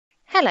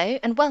Hello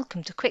and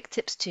welcome to Quick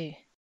Tips 2.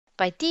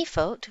 By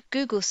default,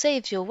 Google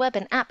saves your web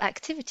and app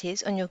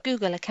activities on your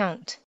Google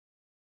account.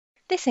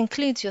 This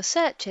includes your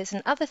searches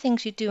and other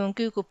things you do on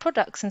Google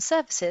products and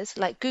services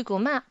like Google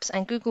Maps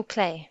and Google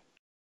Play.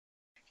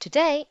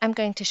 Today, I'm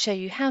going to show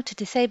you how to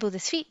disable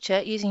this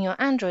feature using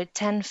your Android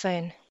 10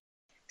 phone.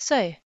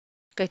 So,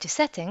 go to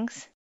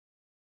Settings,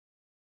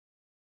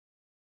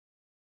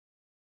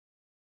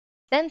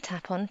 then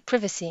tap on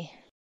Privacy.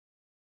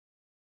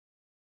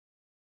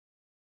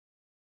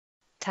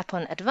 Tap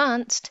on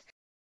Advanced,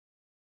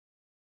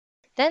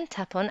 then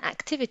tap on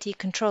Activity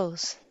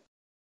Controls.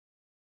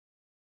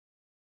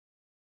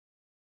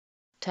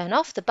 Turn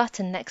off the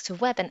button next to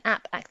Web and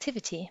App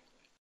Activity.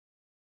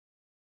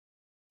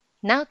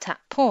 Now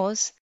tap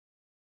Pause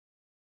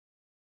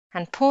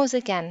and pause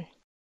again.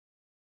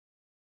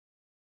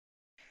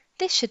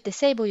 This should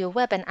disable your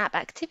web and app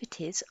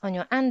activities on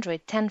your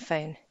Android 10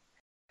 phone.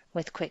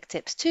 With Quick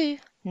Tips 2,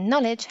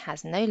 knowledge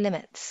has no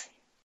limits.